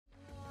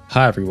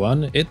Hi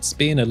everyone, it's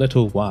been a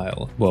little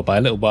while. Well, by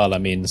a little while I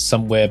mean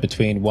somewhere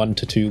between 1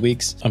 to 2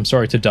 weeks. I'm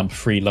sorry to dump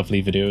 3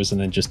 lovely videos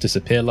and then just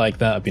disappear like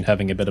that. I've been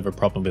having a bit of a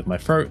problem with my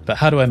throat, but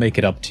how do I make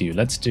it up to you?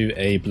 Let's do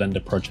a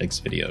Blender projects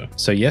video.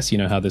 So yes, you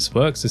know how this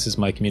works. This is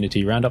my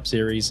community roundup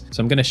series.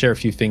 So I'm going to share a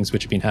few things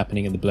which have been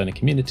happening in the Blender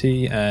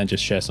community and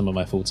just share some of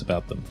my thoughts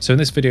about them. So in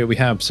this video we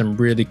have some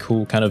really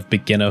cool kind of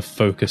beginner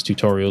focused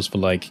tutorials for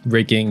like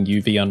rigging,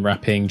 UV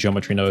unwrapping,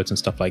 geometry nodes and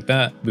stuff like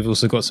that. We've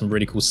also got some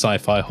really cool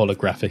sci-fi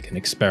holographic and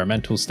experimental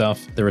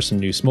stuff. There are some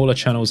new smaller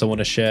channels I want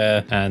to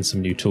share and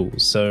some new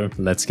tools, so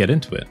let's get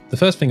into it. The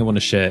first thing I want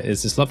to share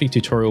is this lovely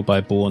tutorial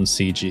by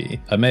BornCG.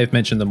 I may have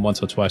mentioned them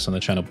once or twice on the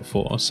channel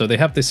before. So they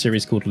have this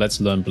series called Let's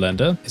Learn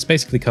Blender. It's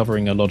basically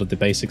covering a lot of the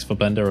basics for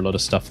Blender, a lot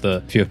of stuff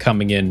that if you're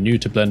coming in new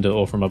to Blender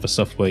or from other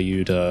software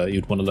you'd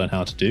want to learn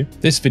how to do.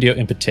 This video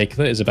in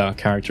particular is about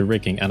character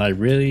rigging, and I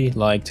really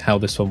liked how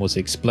this one was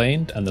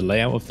explained and the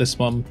layout of this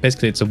one.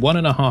 Basically it's a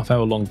 1.5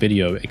 hour long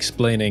video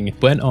explaining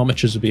when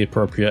armatures would be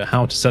appropriate,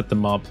 how to set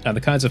them up, and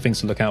the kinds of things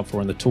to look out for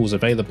and the tools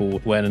available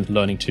when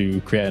learning to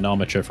create an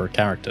armature for a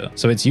character.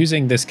 So it's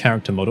using this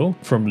character model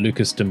from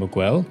Lucas de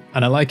Miguel,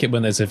 and I like it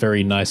when there's a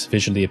very nice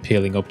visually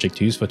appealing object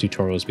to use for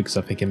tutorials because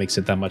I think it makes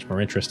it that much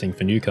more interesting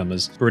for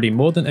newcomers. Really,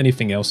 more than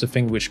anything else, the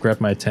thing which grabbed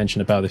my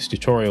attention about this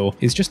tutorial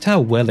is just how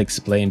well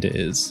explained it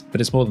is.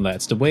 But it's more than that,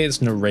 it's the way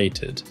it's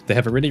narrated. They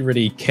have a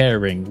really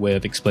caring way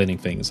of explaining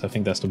things. I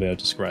think that's the way I'd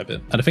describe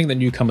it. And I think that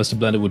newcomers to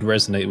Blender would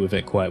resonate with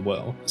it quite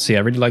well. So yeah,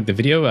 I really like the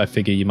video. I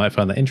figure you might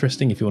find that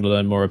interesting if you want to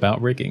learn more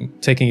about rigging.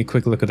 Taking a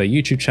quick look at their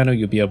YouTube channel,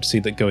 you'll be able to see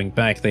that going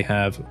back they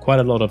have quite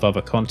a lot of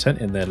other content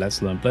in their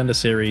Let's Learn Blender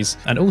series,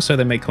 and also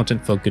they make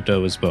content for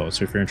Godot as well.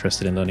 So if you're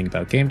interested in learning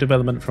about game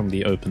development from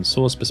the open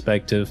source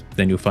perspective,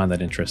 then you'll find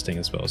that interesting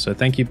as well. So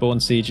thank you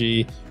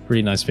BornCG,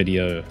 really nice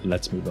video,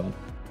 let's move on.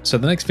 So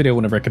the next video I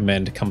want to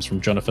recommend comes from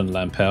Jonathan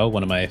Lampel,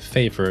 one of my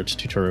favorite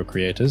tutorial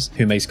creators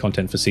who makes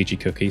content for CG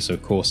Cookie, so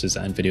courses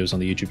and videos on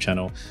the YouTube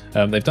channel.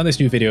 They've done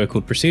this new video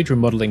called Procedural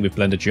Modeling with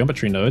Blender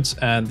Geometry Nodes,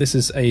 and this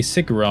is a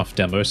SIGGRAPH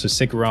demo. So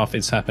SIGGRAPH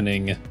is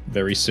happening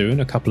very soon,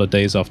 a couple of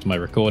days after my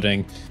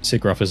recording.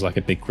 SIGGRAPH is like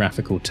a big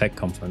graphical tech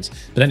conference.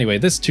 But anyway,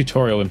 this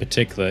tutorial in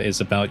particular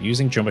is about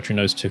using geometry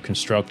nodes to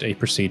construct a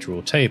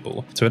procedural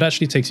table. So it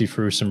actually takes you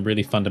through some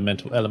really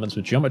fundamental elements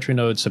with geometry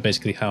nodes, so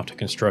basically how to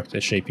construct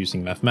a shape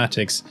using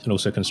mathematics, and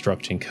also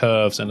constructing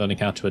curves and learning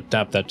how to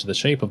adapt that to the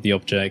shape of the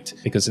object,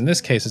 because in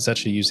this case it's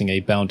actually using a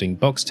bounding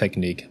box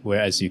technique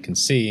where, as you can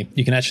see,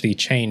 you can actually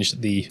change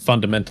the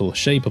fundamental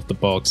shape of the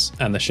box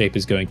and the shape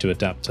is going to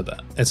adapt to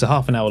that. It's a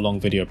half-an hour long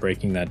video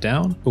breaking that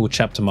down, all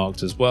chapter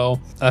marked as well.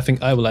 I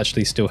think I will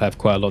actually still have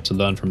quite a lot to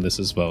learn from this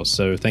as well,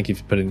 so thank you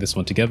for putting this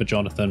one together,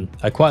 Jonathan.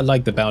 I quite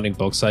like the bounding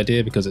box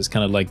idea because it's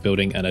kind of like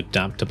building an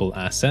adaptable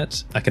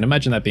asset. I can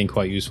imagine that being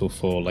quite useful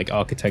for like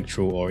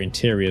architectural or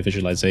interior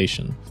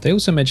visualization. They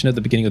also mentioned at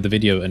the beginning of the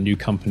video a new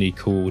company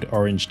called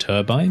Orange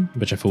Turbine,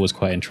 which I thought was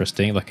quite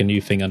interesting, like a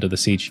new thing under the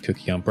CG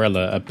Cookie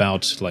umbrella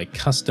about like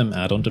custom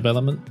add-on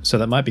development. So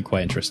that might be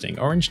quite interesting.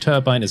 Orange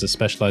Turbine is a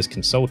specialized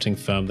consulting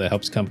firm that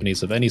helps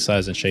companies of any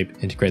size and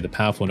shape integrate the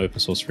powerful and open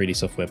source 3D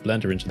software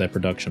Blender into their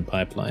production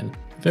pipeline.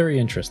 Very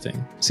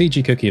interesting.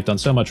 CG Cookie have done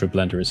so much with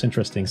Blender, it's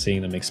interesting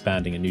seeing them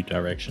expanding in new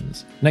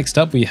directions. Next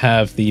up we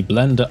have the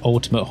Blender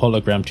Ultimate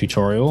Hologram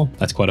tutorial.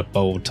 That's quite a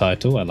bold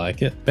title, I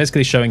like it.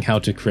 Basically showing how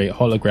to create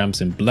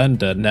holograms in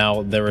Blender.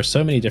 Now there are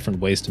so many different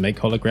ways to make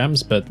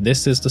holograms, but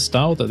this is the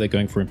style that they're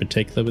going for in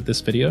particular with this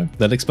video.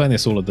 They'll explain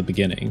this all at the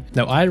beginning.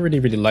 Now I really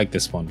like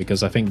this one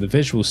because I think the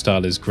visual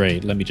style is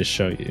great. Let me just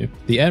show you.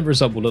 The end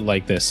result will look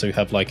like this. So you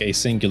have like a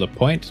singular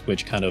point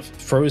which kind of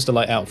throws the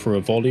light out through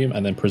a volume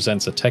and then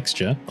presents a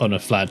texture on a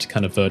flat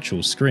kind of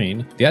virtual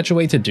screen. The actual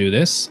way to do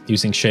this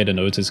using shader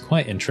nodes is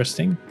quite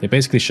interesting. They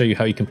basically show you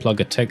how you can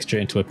plug a texture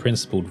into a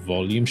principled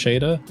volume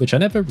shader, which I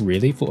never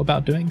really thought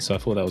about doing, so I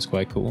thought that was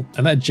quite cool.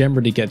 And that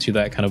generally gets you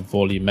that kind of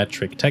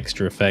volumetric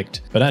texture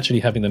effect, but actually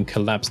having them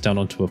collapse down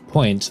onto a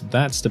point,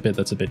 that's the bit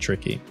that's a bit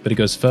tricky. But it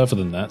goes further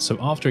than that. So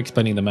after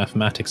explaining the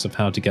mathematics of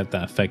how to get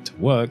that effect to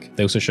work,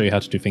 they also show you how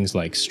to do things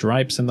like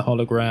stripes in the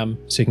hologram,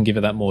 so you can give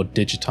it that more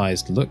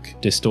digitized look,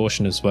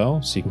 distortion as well,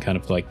 so you can kind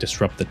of like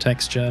disrupt the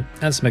texture,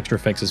 and some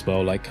extra effects as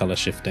well, like color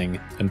shifting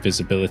and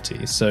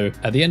visibility. So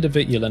at the end of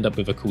it, you'll end up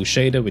with a cool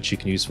shader, which you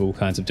can use for all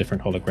kinds of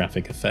different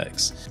holographic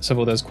effects. So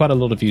well, there's quite a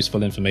lot of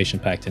useful information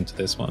packed into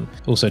this one.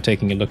 Also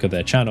taking a look at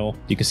their channel,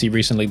 you can see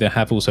recently they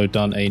have also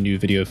done a new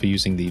video for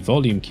using the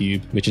volume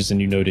cube, which is a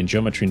new node in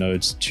geometry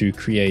nodes, to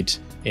create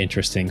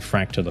interesting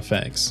fractal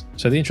effects.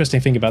 So the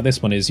interesting thing about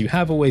this one is you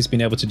have always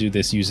been able to do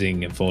this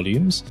using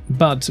volumes,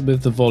 but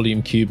with the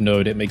volume cube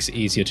node, it makes it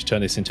easier to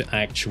turn this into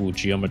actual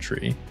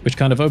geometry, which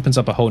kind of opens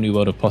up a whole new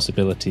world of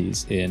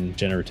possibilities in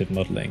generative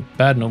modeling.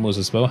 Bad Normals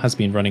as well has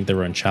been running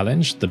their own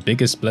challenge. The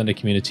biggest Blender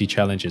community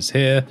challenge is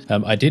here.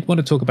 I did want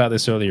to talk about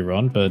this earlier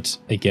on, but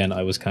again,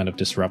 I was kind of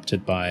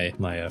disrupted by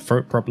my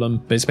throat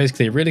problem. But it's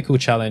basically a really cool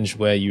challenge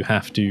where you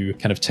have to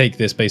kind of take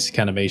this basic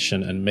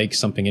animation and make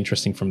something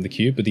interesting from the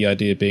cube, with the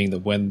idea being that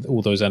when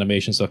all those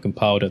animations are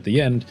compiled at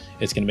the end,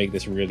 it's going to make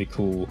this really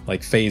cool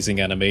like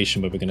phasing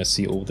animation where we're going to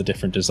see all the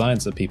different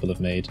designs that people have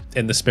made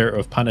in the spirit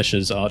of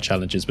Punisher's art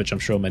challenges, which I'm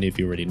sure many of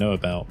you already know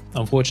about.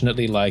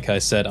 Unfortunately, like I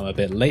said, I'm a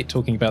bit late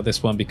talking about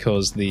this one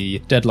because the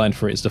deadline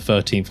for it is the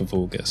 13th of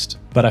August.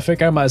 But I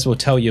figure I might as well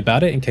tell you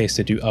about it in case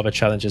they do other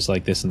challenges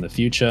like this in the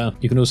future.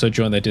 You can also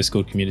join their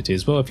Discord community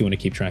as well if you want to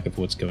keep track of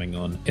what's going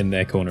on in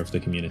their corner of the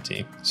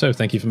community. So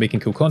thank you for making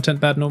cool content,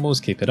 Bad Normals.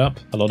 Keep it up.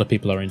 A lot of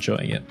people are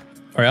enjoying it.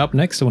 Alright, up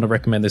next I want to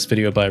recommend this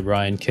video by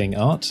Ryan King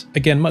Art.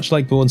 Again, much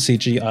like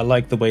BornCG, I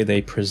like the way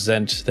they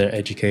present their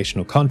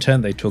educational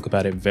content. They talk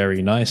about it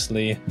very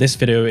nicely. This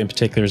video in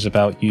particular is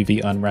about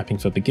UV unwrapping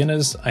for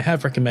beginners. I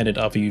have recommended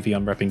other UV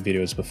unwrapping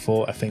videos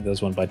before. I think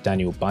there's one by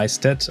Daniel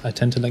Bystedt I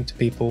tend to link to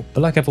people. But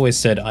like I've always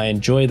said, I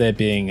enjoy there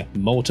being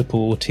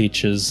multiple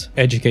teachers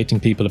educating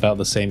people about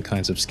the same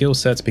kinds of skill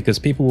sets because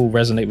people will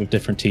resonate with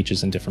different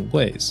teachers in different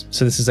ways.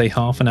 So this is a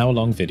half an hour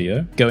long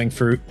video going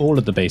through all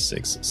of the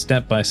basics,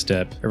 step by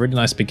step, a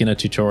really nice beginner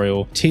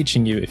tutorial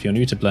teaching you, if you're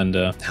new to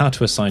Blender, how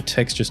to assign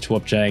textures to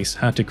objects,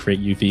 how to create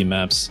UV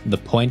maps, the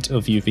point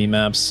of UV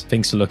maps,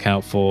 things to look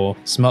out for,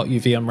 smart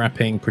UV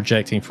unwrapping,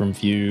 projecting from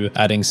view,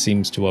 adding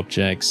seams to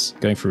objects,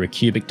 going through a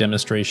cubic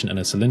demonstration and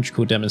a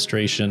cylindrical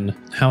demonstration,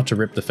 how to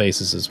rip the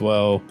faces as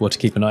well, what to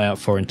keep an eye out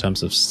for in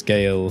terms of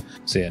scale.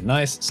 So yeah,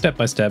 nice, step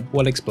by step,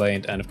 well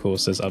explained, and of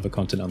course there's other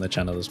content on the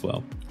channel as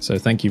well. So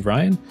thank you,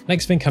 Ryan.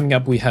 Next thing coming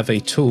up, we have a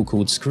tool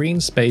called Screen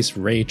Space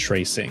Ray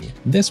Tracing.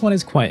 This one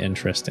is quite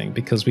interesting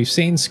because we've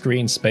seen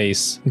screen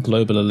space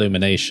global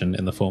illumination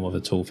in the form of a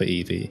tool for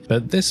EEVEE,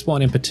 but this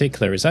one in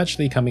particular is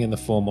actually coming in the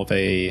form of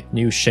a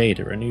new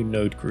shader, a new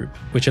node group,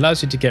 which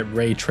allows you to get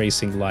ray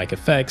tracing like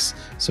effects.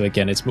 So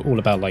again, it's all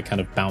about like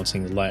kind of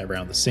bouncing the light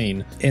around the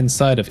scene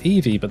inside of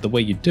EEVEE, but the way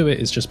you do it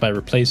is just by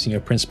replacing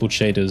your principal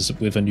shaders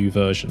with a new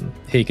version.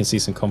 Here you can see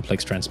some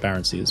complex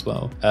transparency as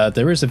well.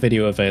 There is a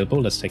video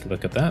available, let's take a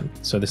look at that.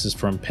 So this is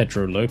from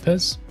Pedro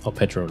Lopez, or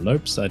Pedro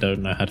Lopes, I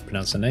don't know how to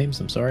pronounce the names,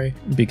 I'm sorry.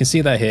 But you can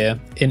see that here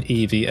in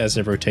EEVEE as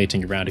they're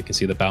rotating around, you can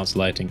see the bounce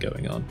lighting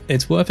going on.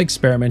 It's worth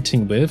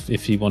experimenting with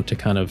if you want to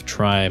kind of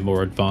try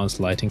more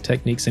advanced lighting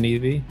techniques in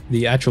EEVEE.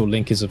 The actual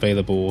link is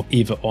available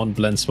either on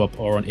BlendSwap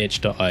or on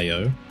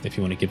itch.io if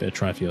you want to give it a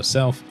try for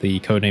yourself. The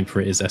codename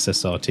for it is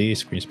SSRT,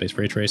 Screen Space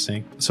Ray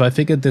Tracing. So I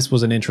figured this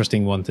was an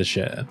interesting one to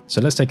share.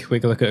 So let's take a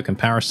quick look at a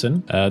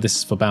comparison. This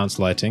is for bounce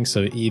lighting.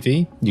 So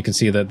EEVEE, you can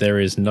see that there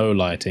is no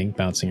lighting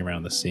bouncing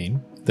around the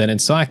scene. Then in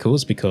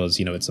Cycles, because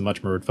you know it's a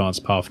much more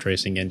advanced path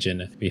tracing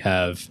engine, we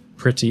have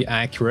pretty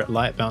accurate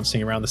light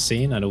bouncing around the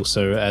scene, and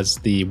also as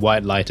the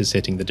white light is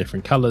hitting the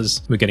different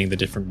colors, we're getting the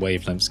different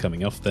wavelengths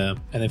coming off there.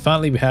 And then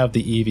finally we have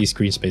the EEVEE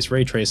Screen Space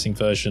Ray Tracing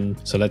version.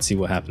 So let's see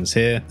what happens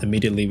here.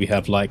 Immediately we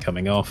have light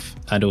coming off,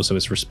 and also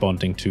it's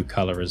responding to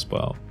color as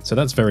well. So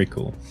that's very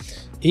cool.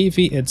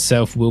 EEVEE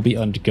itself will be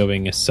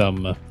undergoing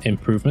some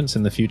improvements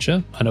in the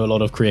future. I know a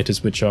lot of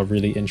creators which are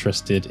really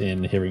interested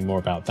in hearing more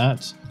about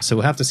that. So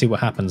we'll have to see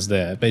what happens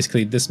there.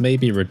 Basically, this may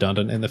be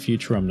redundant in the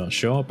future, I'm not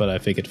sure, but I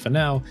figured for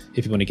now,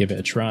 if you want to give it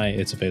a try,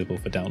 it's available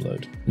for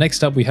download.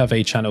 Next up, we have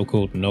a channel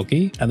called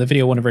Noggi, and the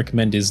video I want to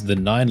recommend is the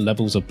 9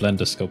 levels of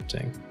Blender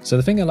sculpting. So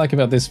the thing I like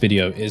about this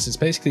video is it's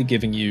basically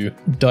giving you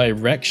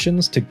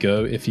directions to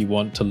go if you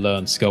want to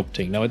learn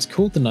sculpting. Now it's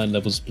called the 9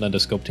 levels of Blender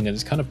sculpting, and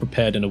it's kind of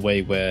prepared in a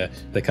way where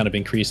they're kind of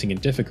increasing in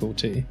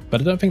difficulty, but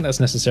I don't think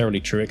that's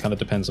necessarily true. It kind of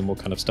depends on what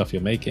kind of stuff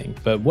you're making.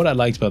 But what I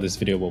liked about this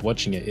video while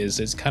watching it is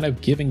it's kind of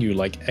giving you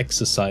like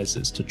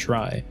exercises to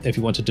try if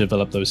you want to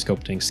develop those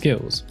sculpting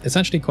skills. It's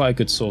actually quite a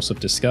good source of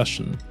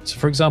discussion. So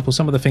for example,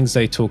 some of the things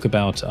they talk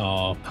about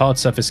are hard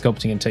surface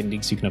sculpting and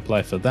techniques you can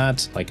apply for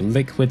that, like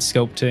liquid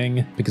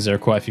sculpting, because there are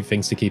quite a few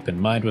things to keep in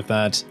mind with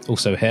that.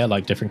 Also hair,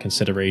 like different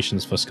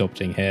considerations for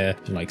sculpting hair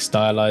in like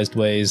stylized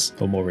ways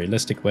or more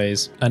realistic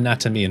ways.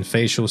 Anatomy and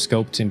facial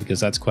sculpting, because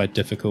that's quite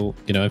difficult,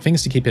 you know, and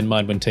things to keep in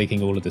mind when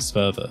taking all of this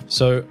further.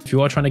 So if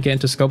you are trying to get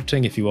into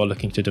sculpting, if you are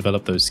looking to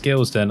develop those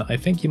skills, then I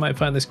think you might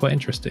find this quite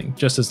interesting,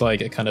 just as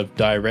like a kind of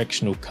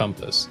directional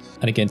compass.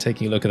 And again,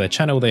 taking a look at their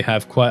channel, they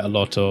have quite a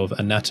lot of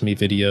anatomy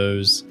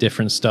videos,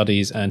 different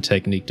studies and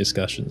technique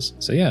discussions.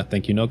 So yeah,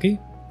 thank you, Noggi.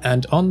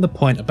 And on the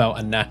point about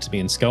anatomy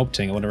and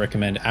sculpting, I want to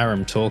recommend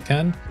Aram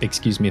Torkan.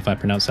 Excuse me if I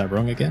pronounce that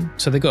wrong again.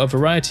 So they've got a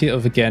variety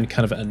of, again,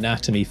 kind of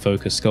anatomy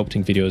focused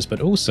sculpting videos,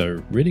 but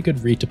also really good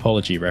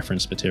retopology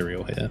reference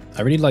material here.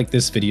 I really like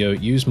this video,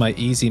 Use My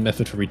Easy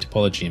Method for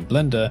Retopology in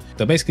Blender.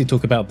 They'll basically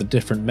talk about the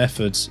different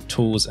methods,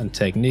 tools and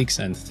techniques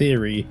and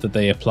theory that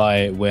they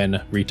apply when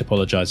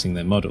retopologizing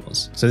their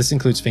models. So this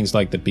includes things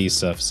like the B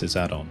surfaces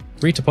add-on.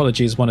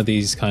 Retopology is one of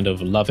these kind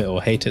of love it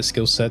or hate it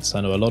skill sets.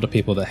 I know a lot of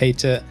people that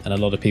hate it and a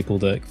lot of people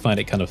that like find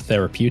it kind of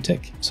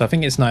therapeutic. So I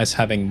think it's nice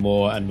having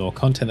more and more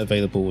content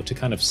available to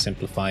kind of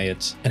simplify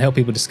it and help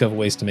people discover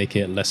ways to make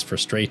it less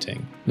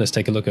frustrating. Let's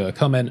take a look at a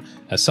comment.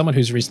 As someone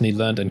who's recently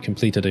learned and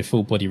completed a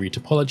full body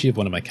retopology of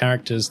one of my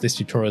characters, this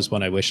tutorial is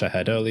one I wish I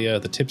had earlier.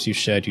 The tips you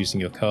shared using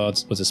your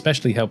cards was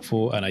especially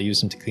helpful, and I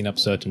used them to clean up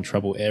certain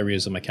trouble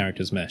areas of my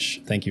character's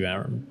mesh. Thank you,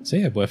 Aram. So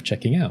yeah, worth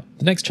checking out.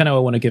 The next channel I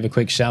want to give a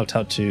quick shout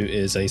out to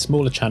is a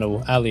smaller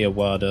channel,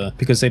 Awada,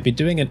 because they've been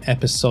doing an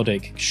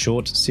episodic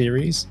short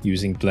series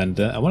using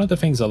Blender, and one of the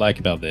things I like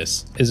about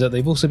this is that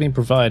they've also been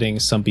providing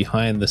some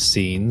behind the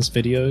scenes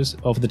videos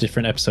of the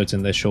different episodes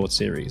in their short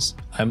series.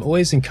 I'm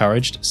always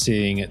encouraged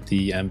seeing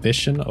the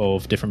ambition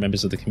of different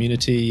members of the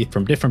community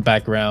from different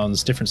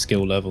backgrounds, different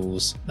skill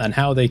levels, and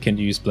how they can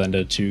use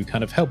Blender to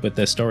kind of help with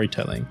their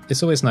storytelling.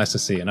 It's always nice to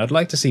see, and I'd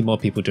like to see more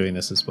people doing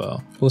this as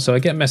well. Also, I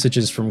get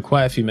messages from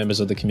quite a few members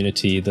of the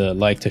community that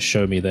like to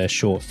show me their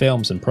short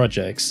films and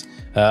projects.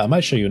 I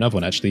might show you another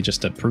one actually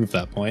just to prove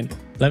that point.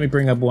 Let me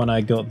bring up one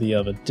I got the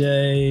other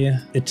day.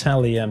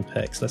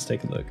 italimpex. Let's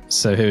take a look.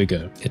 So here we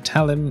go.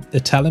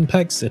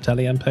 italimpex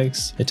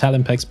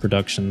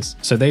Productions.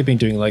 So they've been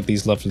doing like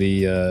these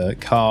lovely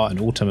car and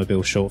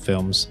automobile short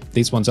films.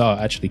 These ones are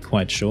actually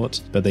quite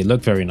short, but they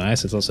look very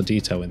nice. There's lots of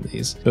detail in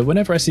these. But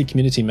whenever I see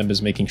community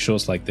members making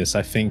shorts like this,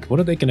 I think, what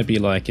are they going to be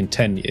like in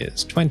 10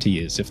 years, 20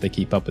 years if they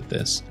keep up with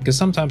this? Because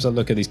sometimes I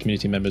look at these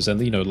community members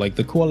and, you know, like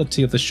the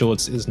quality of the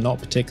shorts is not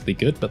particularly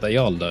good, but they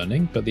are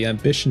learning, but the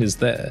ambition is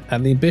there.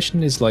 And the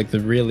ambition is like the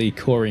really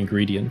core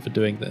ingredient for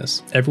doing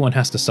this. Everyone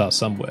has to start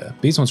somewhere.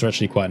 These ones are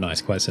actually quite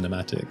nice, quite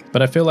cinematic.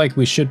 But I feel like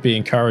we should be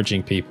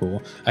encouraging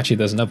people. Actually,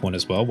 there's another one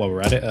as well while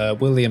we're at it.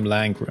 William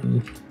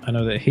Landgren. I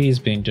know that he's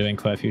been doing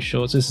quite a few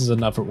shorts. This is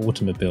another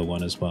automobile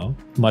one as well.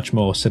 Much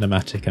more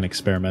cinematic and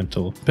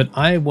experimental. But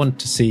I want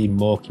to see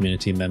more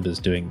community members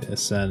doing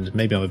this, and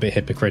maybe I'm a bit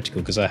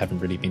hypocritical because I haven't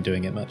really been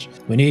doing it much.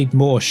 We need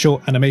more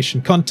short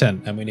animation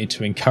content, and we need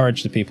to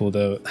encourage the people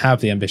that have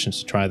the ambitions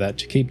to try that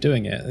to keep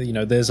doing it. You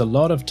know, there's a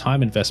lot of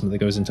time investment that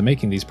goes into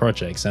making these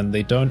projects, and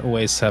they don't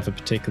always have a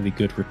particularly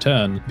good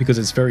return because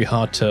it's very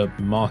hard to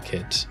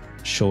market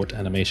short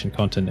animation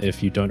content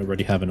if you don't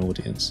already have an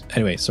audience.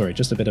 Anyway, sorry,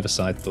 just a bit of a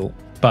side thought.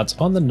 But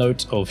on the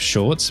note of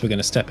shorts, we're going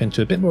to step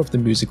into a bit more of the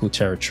musical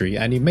territory,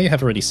 and you may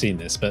have already seen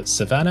this, but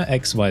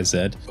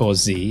SavannahXYZ, or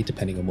Z,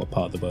 depending on what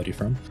part of the world you're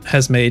from,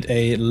 has made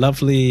a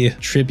lovely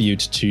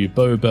tribute to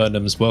Bo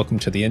Burnham's Welcome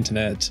to the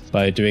Internet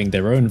by doing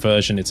their own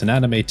version. It's an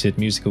animated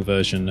musical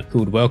version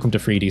called Welcome to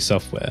 3D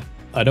Software.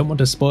 I don't want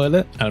to spoil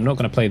it, and I'm not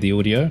going to play the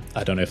audio.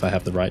 I don't know if I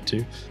have the right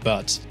to,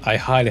 but I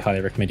highly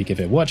recommend you give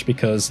it a watch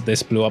because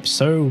this blew up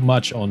so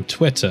much on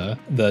Twitter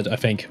that I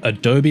think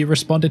Adobe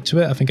responded to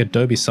it. I think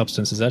Adobe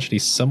Substance is actually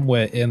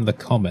somewhere in the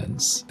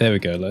comments. There we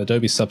go,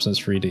 Adobe Substance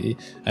 3D.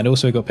 And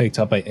also it got picked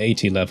up by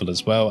 80 Level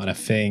as well, and I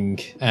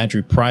think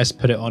Andrew Price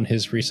put it on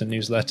his recent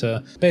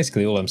newsletter.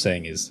 Basically, all I'm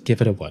saying is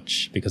give it a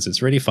watch because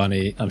it's really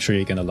funny. I'm sure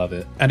you're going to love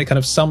it. And it kind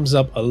of sums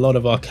up a lot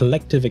of our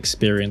collective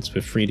experience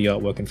with 3D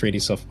artwork and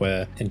 3D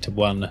software into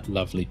one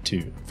lovely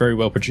tune. Very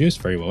well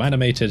produced, very well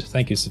animated.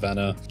 Thank you,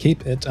 Savannah.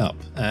 Keep it up.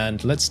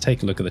 And let's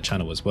take a look at the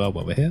channel as well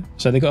while we're here.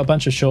 So they got a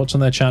bunch of shorts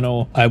on their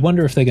channel. I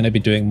wonder if they're going to be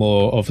doing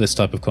more of this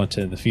type of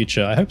content in the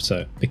future. I hope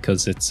so,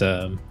 because it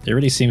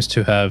really seems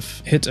to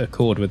have hit a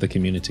chord with the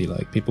community.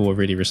 Like, people were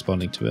really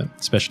responding to it,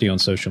 especially on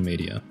social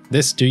media.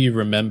 This Do You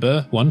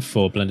Remember one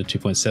for Blender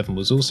 2.7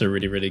 was also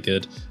really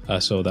good. I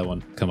saw that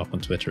one come up on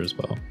Twitter as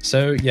well.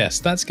 So yes,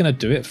 that's going to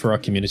do it for our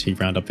community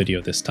roundup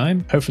video this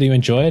time. Hopefully you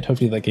enjoyed.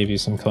 Hopefully that gave you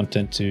some content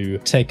to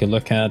take a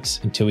look at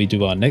until we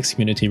do our next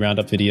community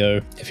roundup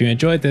video. If you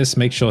enjoyed this,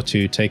 make sure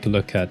to take a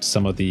look at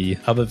some of the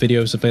other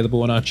videos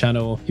available on our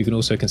channel. You can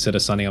also consider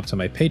signing up to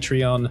my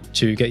Patreon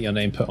to get your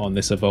name put on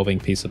this evolving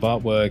piece of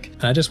artwork.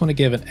 And I just want to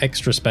give an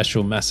extra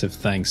special massive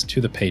thanks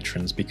to the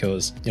patrons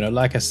because, you know,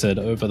 like I said,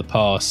 over the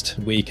past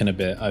week and a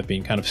bit, I've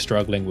been kind of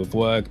struggling with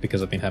work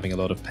because I've been having a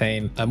lot of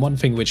pain. And one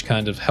thing which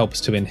kind of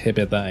helps to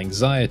inhibit that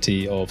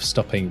anxiety of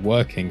stopping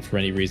working for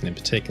any reason in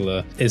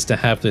particular is to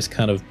have this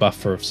kind of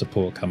buffer of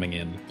support coming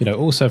in. You know,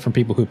 also from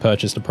people who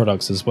purchase the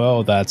products as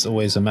well, that's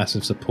always a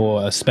massive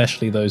support,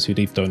 especially those who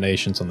leave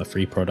donations on the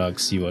free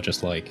products. You are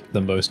just like the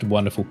most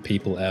wonderful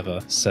people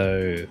ever.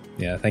 So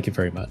yeah, thank you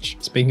very much.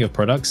 Speaking of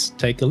products,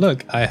 take a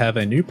look. I have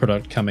a new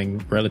product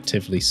coming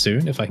relatively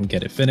soon if I can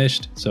get it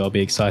finished. So I'll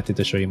be excited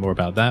to show you more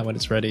about that when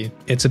it's ready.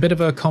 It's a bit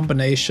of a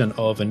combination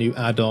of a new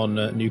add-on,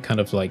 a new kind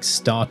of like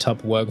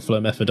startup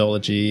workflow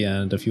methodology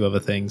and a few other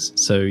things.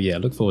 So yeah,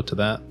 look forward to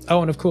that.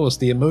 Oh, and of course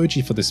the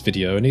emoji for this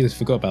video, I nearly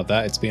forgot about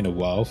that. It's been a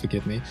while,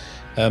 forgive me.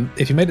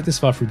 If you made it this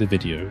far through the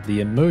video,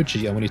 the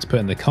emoji I want you to put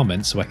in the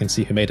comments so I can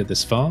see who made it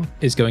this far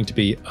is going to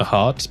be a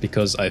heart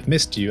because I've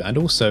missed you, and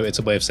also it's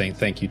a way of saying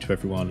thank you to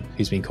everyone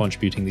who's been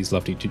contributing these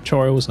lovely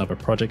tutorials and other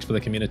projects for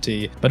the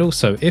community. But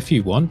also, if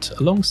you want,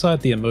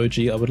 alongside the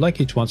emoji, I would like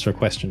you to answer a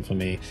question for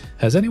me.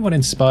 Has anyone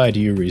inspired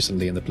you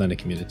recently in the Blender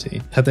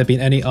community? Have there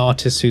been any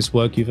artists whose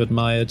work you've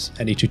admired?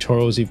 Any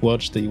tutorials you've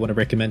watched that you want to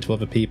recommend to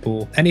other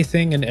people?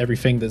 Anything and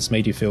everything that's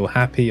made you feel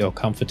happy or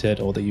comforted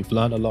or that you've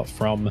learned a lot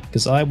from?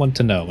 Because I want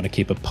to know. I want to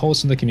keep a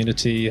pulse on the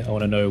community. I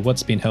want to know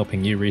what's been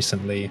helping you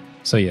recently.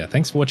 So yeah,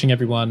 thanks for watching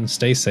everyone.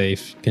 Stay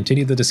safe,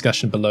 continue the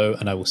discussion below,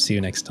 and I will see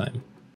you next time.